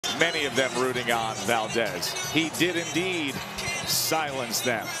Many of them rooting on Valdez. He did indeed silence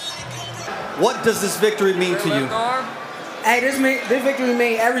them. What does this victory mean to you? Hey, this victory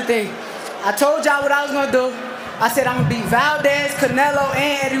means everything. I told y'all what I was gonna do. I said I'm gonna beat Valdez, Canelo,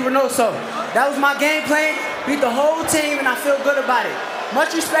 and Eddie Reynoso. That was my game plan. Beat the whole team, and I feel good about it.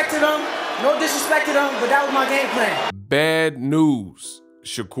 Much respect to them, no disrespect to them, but that was my game plan. Bad news.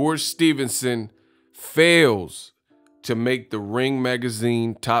 Shakur Stevenson fails to make the Ring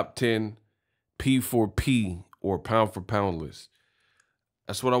Magazine top 10 P4P or pound for pound list.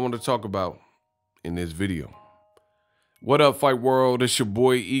 That's what I want to talk about in this video. What up, Fight World? It's your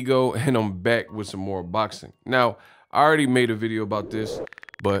boy Ego, and I'm back with some more boxing. Now, I already made a video about this,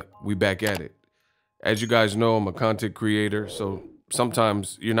 but we back at it. As you guys know, I'm a content creator, so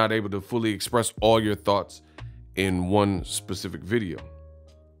sometimes you're not able to fully express all your thoughts in one specific video.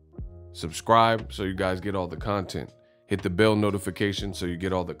 Subscribe so you guys get all the content. Hit the bell notification so you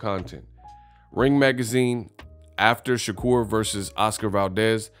get all the content. Ring Magazine, after Shakur versus Oscar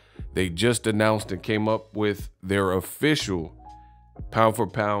Valdez, they just announced and came up with their official pound for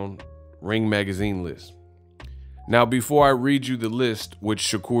pound Ring Magazine list. Now, before I read you the list, which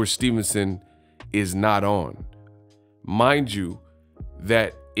Shakur Stevenson is not on, mind you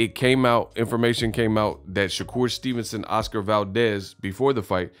that it came out, information came out that Shakur Stevenson, Oscar Valdez, before the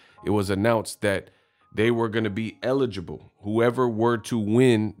fight, it was announced that they were going to be eligible. Whoever were to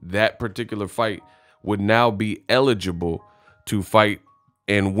win that particular fight would now be eligible to fight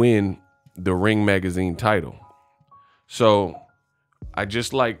and win the Ring Magazine title. So I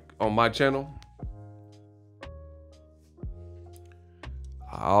just like on my channel,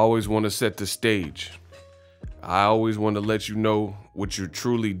 I always want to set the stage. I always want to let you know what you're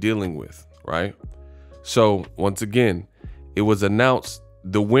truly dealing with, right? So once again, it was announced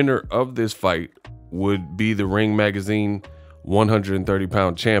the winner of this fight would be the Ring Magazine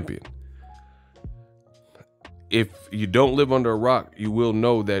 130-pound champion. If you don't live under a rock, you will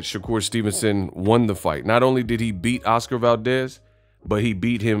know that Shakur Stevenson won the fight. Not only did he beat Oscar Valdez, but he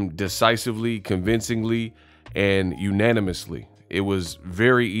beat him decisively, convincingly, and unanimously. It was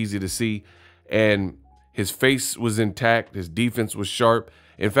very easy to see, and his face was intact. His defense was sharp.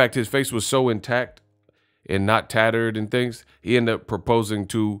 In fact, his face was so intact and not tattered and things, he ended up proposing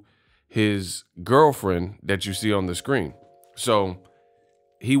to his girlfriend that you see on the screen. So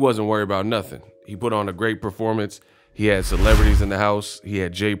he wasn't worried about nothing. He put on a great performance. He had celebrities in the house. He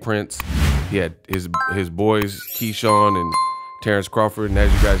had Jay Prince. He had his boys, Keyshawn and Terrence Crawford. And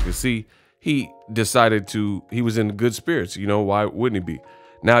as you guys can see, he decided he was in good spirits. You know, why wouldn't he be?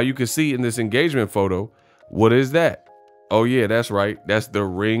 Now you can see in this engagement photo, what is that? Oh yeah, that's right. That's the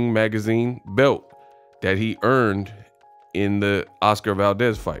Ring Magazine belt that he earned in the Oscar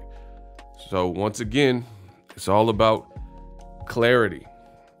Valdez fight. So once again, it's all about clarity.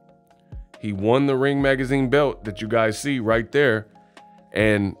 He won the Ring Magazine belt that you guys see right there,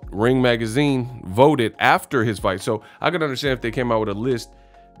 and Ring Magazine voted after his fight. So I can understand if they came out with a list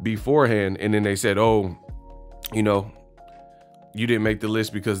beforehand and then they said, oh, you know, you didn't make the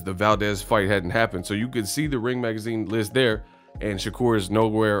list because the Valdez fight hadn't happened. So you could see the Ring Magazine list there, and Shakur is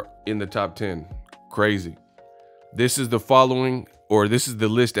nowhere in the top 10. Crazy. This is the following, or this is the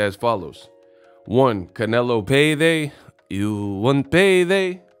list as follows. 1, Canelo payday. You want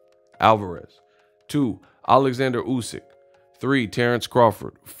payday? Alvarez. 2, Alexander Usyk. 3, Terrence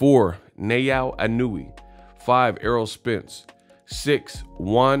Crawford. 4, Nayao Inoue. 5, Errol Spence. 6,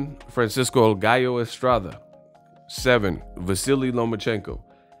 Juan Francisco Gallo Estrada. 7, Vasily Lomachenko.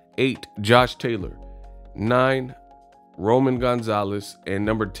 8, Josh Taylor. 9, Roman Gonzalez. And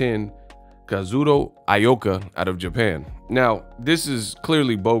number 10, Kazuto Ioka out of Japan. Now, this is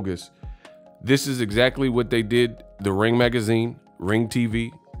clearly bogus. This is exactly what they did, the Ring Magazine, Ring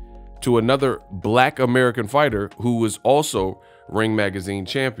TV, to another black American fighter who was also Ring Magazine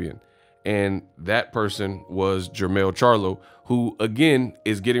champion. And that person was Jermell Charlo, who again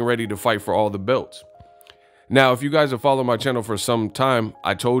is getting ready to fight for all the belts. Now, if you guys have followed my channel for some time,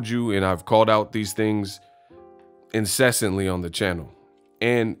 I told you and I've called out these things incessantly on the channel.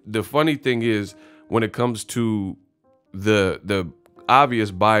 And the funny thing is, when it comes to the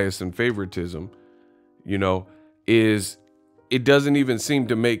obvious bias and favoritism, you know, is it doesn't even seem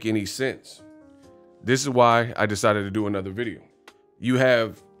to make any sense. This is why I decided to do another video. You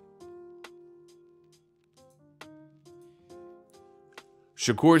have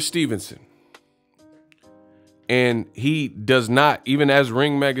Shakur Stevenson, and he does not, even as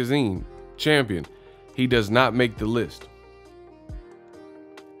Ring Magazine champion, he does not make the list.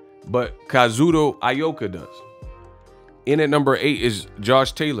 But Kazuto Ioka does. In at number 8 is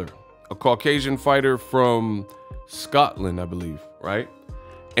Josh Taylor, a Caucasian fighter from Scotland, I believe, right?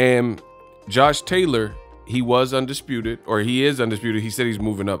 And Josh Taylor, he was undisputed, or he is undisputed. He said he's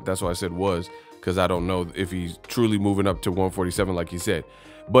moving up. That's why I said was, because I don't know if he's truly moving up to 147 like he said.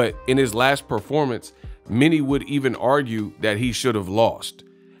 But in his last performance, many would even argue that he should have lost.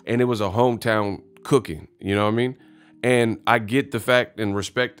 And it was a hometown cooking, you know what I mean? And I get the fact and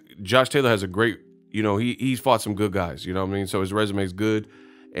respect. Josh Taylor has a great, you know, he's fought some good guys, you know what I mean? So his resume is good.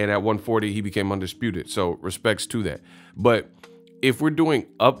 And at 140, he became undisputed. So respects to that. But if we're doing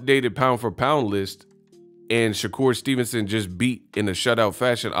updated pound for pound list, and Shakur Stevenson just beat in a shutout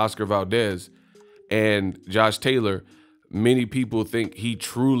fashion Oscar Valdez, and Josh Taylor, many people think he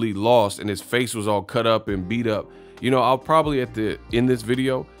truly lost and his face was all cut up and beat up. You know, I'll probably in this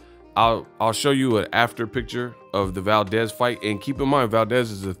video, I'll show you an after picture of the Valdez fight. And keep in mind,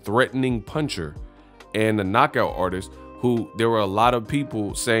 Valdez is a threatening puncher and a knockout artist who there were a lot of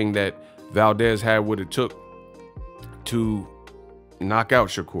people saying that Valdez had what it took to knock out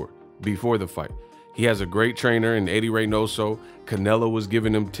Shakur before the fight. He has a great trainer in Eddie Reynoso. Canelo was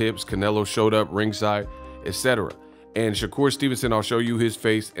giving him tips. Canelo showed up ringside, etc. And Shakur Stevenson, I'll show you his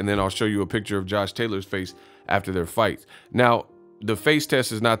face, and then I'll show you a picture of Josh Taylor's face after their fights. Now, the face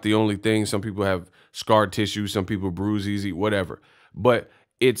test is not the only thing. Some people have scar tissue, some people bruise easy, whatever. But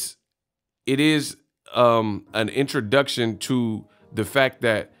it is an introduction to the fact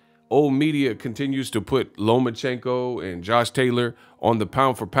that old media continues to put Lomachenko and Josh Taylor on the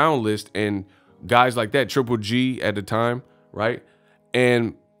pound for pound list, and guys like that, Triple G at the time, right?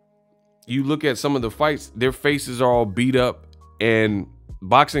 And you look at some of the fights, their faces are all beat up, and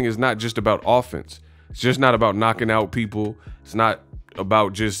boxing is not just about offense. It's just not about knocking out people. It's not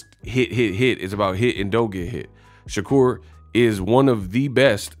about just hit. It's about hit and don't get hit. Shakur is one of the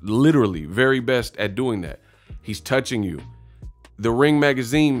best, literally very best at doing that. He's touching you. The Ring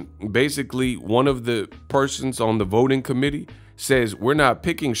magazine, basically one of the persons on the voting committee says we're not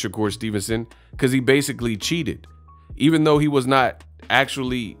picking Shakur Stevenson because he basically cheated. Even though he was not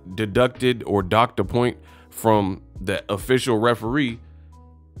actually deducted or docked a point from the official referee,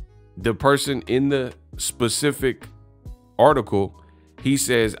 the person in the specific article, he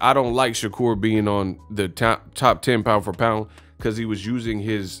says, I don't like Shakur being on the top 10 pound for pound because he was using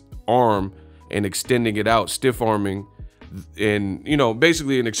his arm and extending it out, stiff arming, and, you know,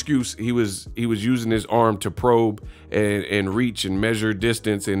 basically an excuse. He was using his arm to probe and reach and measure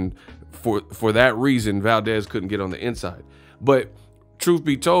distance, and for that reason Valdez couldn't get on the inside. But truth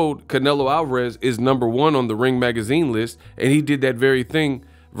be told, Canelo Alvarez is #1 on the Ring magazine list, and he did that very thing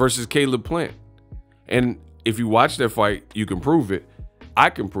versus Caleb Plant. And if you watch that fight, you can prove it. I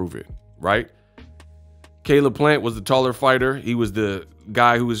can prove it, right? Caleb Plant was the taller fighter. He was the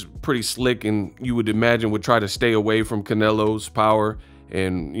guy who was pretty slick, and you would imagine would try to stay away from Canelo's power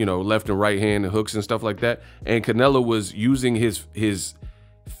and, you know, left and right hand and hooks and stuff like that. And Canelo was using his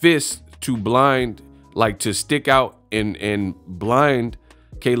fists to blind, like to stick out and blind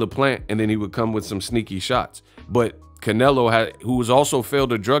Caleb Plant, and then he would come with some sneaky shots. But Canelo, who was also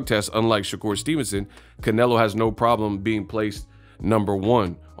failed a drug test, unlike Shakur Stevenson, Canelo has no problem being placed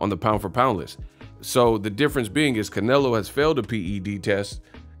 #1 on the pound for pound list. So the difference being is Canelo has failed a PED test.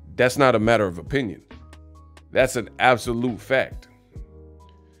 That's not a matter of opinion. That's an absolute fact.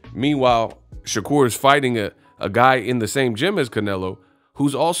 Meanwhile, Shakur is fighting a guy in the same gym as Canelo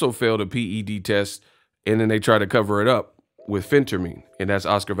who's also failed a PED test, and then they try to cover it up with phentermine, and that's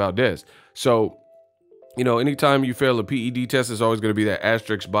Oscar Valdez. So, you know, anytime you fail a PED test, there's always going to be that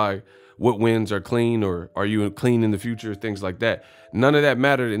asterisk by what wins are clean, or are you clean in the future, things like that. None of that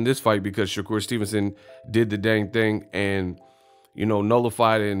mattered in this fight because Shakur Stevenson did the dang thing and, you know,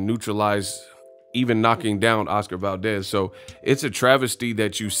 nullified and neutralized, even knocking down Oscar Valdez. So it's a travesty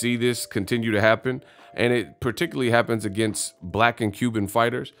that you see this continue to happen, and it particularly happens against Black and Cuban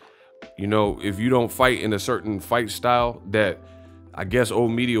fighters. You know, if you don't fight in a certain fight style that I guess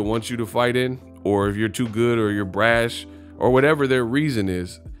old media wants you to fight in, or if you're too good or you're brash or whatever their reason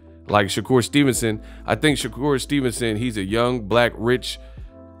is, like Shakur Stevenson, I think Shakur Stevenson, he's a young, black, rich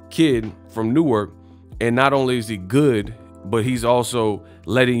kid from Newark, and not only is he good, but he's also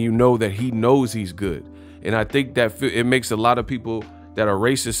letting you know that he knows he's good. And I think that it makes a lot of people that are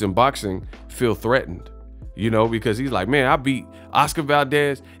racist in boxing feel threatened, you know, because he's like, man, I beat Oscar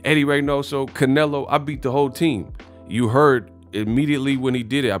Valdez, Eddie Reynoso, Canelo, I beat the whole team. You heard immediately when he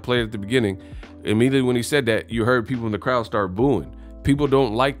did it, I played at the beginning, immediately when he said that, you heard people in the crowd start booing. People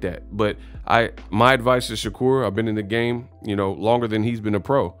don't like that. But my advice to Shakur, I've been in the game, you know, longer than he's been a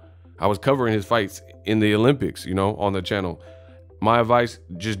pro. I was covering his fights in the Olympics, you know, on the channel. My advice,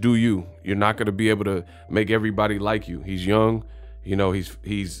 just do you. You're not going to be able to make everybody like you. He's young, you know,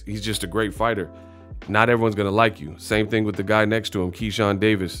 he's just a great fighter. not everyone's going to like you. Same thing with the guy next to him, Keyshawn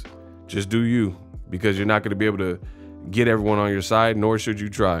Davis. Just do you, because you're not going to be able to get everyone on your side, nor should you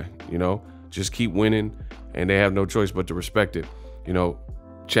try. You know, just keep winning, and they have no choice but to respect it. You know,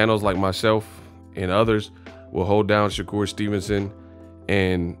 channels like myself and others will hold down Shakur Stevenson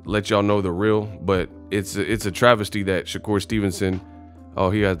and let y'all know the real, but it's a travesty that Shakur Stevenson, oh,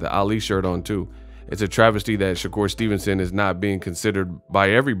 he has the Ali shirt on too. It's a travesty that Shakur Stevenson is not being considered by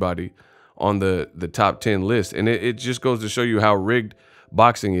everybody on the top 10 list. And it just goes to show you how rigged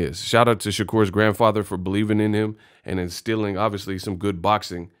boxing is. Shout out to Shakur's grandfather for believing in him and instilling, obviously, some good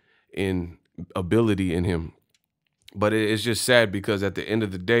boxing in ability in him. But it's just sad because at the end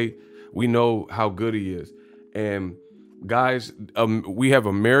of the day, we know how good he is. And guys, we have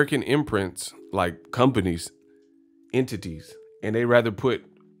American imprints, like companies, entities, and they rather put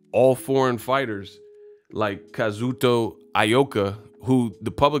all foreign fighters like Kazuto Ioka, who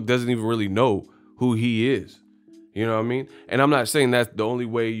the public doesn't even really know who he is. You know what I mean? And I'm not saying that's the only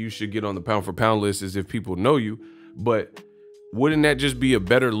way you should get on the pound for pound list is if people know you, but wouldn't that just be a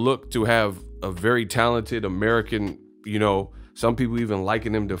better look to have a very talented American, you know, some people even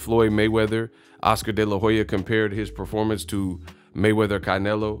liken him to Floyd Mayweather. Oscar De La Hoya compared his performance to Mayweather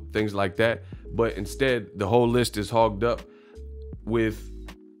Canelo, things like that. But instead, the whole list is hogged up with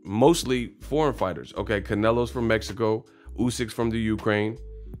mostly foreign fighters. Okay, Canelo's from Mexico, Usyk's from the Ukraine,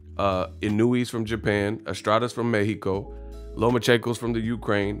 Inouye's from Japan, Estrada's from Mexico, Lomachenko's from the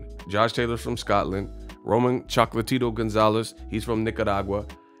Ukraine, Josh Taylor's from Scotland, Roman Chocolatito Gonzalez, he's from Nicaragua,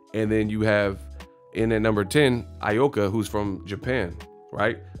 and then you have in at number 10, Ioka, who's from Japan,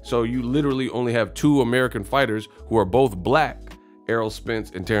 right? So you literally only have 2 American fighters who are both black, Errol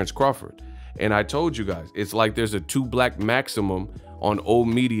Spence and Terrence Crawford. And I told you guys, it's like there's a 2 black maximum on old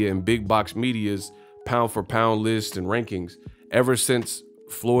media and big box media's pound for pound lists and rankings. Ever since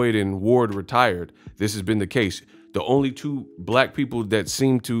Floyd and Ward retired, this has been the case. The only 2 black people that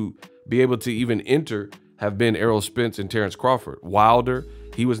seem to be able to even enter have been Errol Spence and Terrence Crawford. Wilder,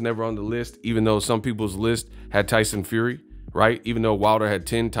 he was never on the list, even though some people's list had Tyson Fury, right? Even though Wilder had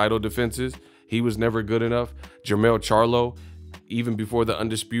 10 title defenses, he was never good enough. Jermell Charlo, even before the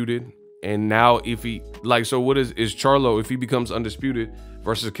Undisputed. And now if he, like, so what is Charlo, if he becomes Undisputed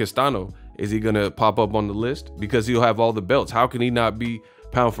versus Castano, is he going to pop up on the list? Because he'll have all the belts. How can he not be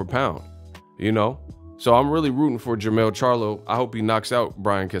pound for pound, you know? So I'm really rooting for Jermell Charlo. I hope he knocks out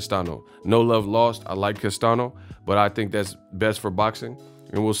Brian Castano. No love lost. I like Castano, but I think that's best for boxing.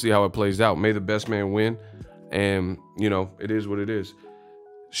 And we'll see how it plays out. May the best man win. And, you know, it is what it is.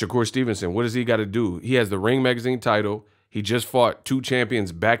 Shakur Stevenson, what does he got to do? He has the Ring Magazine title. He just fought 2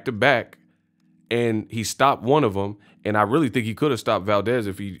 champions back to back, and he stopped one of them. And I really think he could have stopped Valdez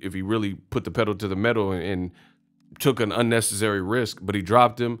if he really put the pedal to the metal and took an unnecessary risk. But he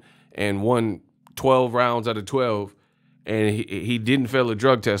dropped him and won 12 rounds out of 12. And he didn't fail a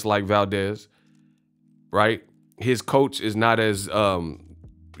drug test like Valdez, right? His coach is not as,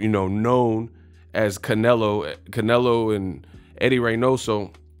 you know, known as Canelo. Canelo and Eddie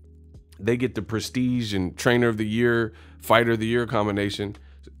Reynoso, they get the prestige and trainer of the year, fighter of the year combination.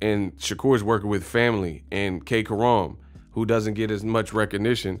 And Shakur's working with family and K. Karam, who doesn't get as much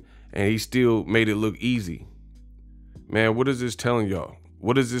recognition, and he still made it look easy. Man, what is this telling y'all?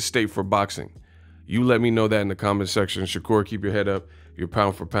 What does this state for boxing? You let me know that in the comment section. Shakur, keep your head up. You're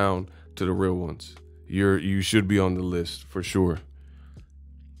pound for pound to the real ones. You should be on the list for sure.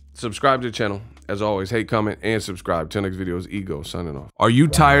 Subscribe to the channel. As always, hate, comment, and subscribe. 10X Videos, Ego, signing off. Are you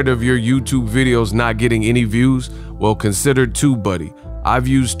tired of your YouTube videos not getting any views? Well, consider TubeBuddy. I've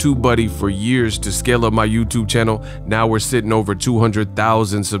used TubeBuddy for years to scale up my YouTube channel. Now we're sitting over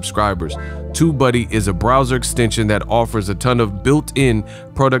 200,000 subscribers. TubeBuddy is a browser extension that offers a ton of built-in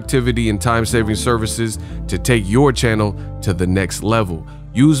productivity and time-saving services to take your channel to the next level.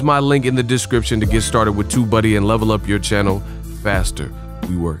 Use my link in the description to get started with TubeBuddy and level up your channel faster.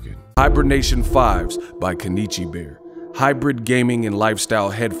 We working. Hibernation 5s by Kenichi Bear. Hybrid gaming and lifestyle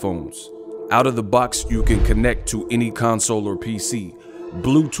headphones. Out of the box, you can connect to any console or PC.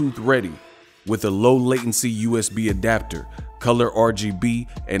 Bluetooth ready with a low latency USB adapter, color RGB,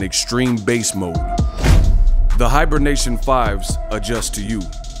 and extreme bass mode. The Hibernation 5s adjust to you.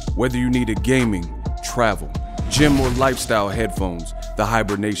 Whether you need a gaming, travel, gym, or lifestyle headphones, the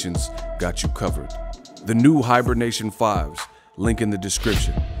Hibernations got you covered. The new Hibernation 5s, link in the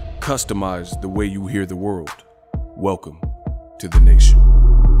description. Customize the way you hear the world. Welcome to the nation.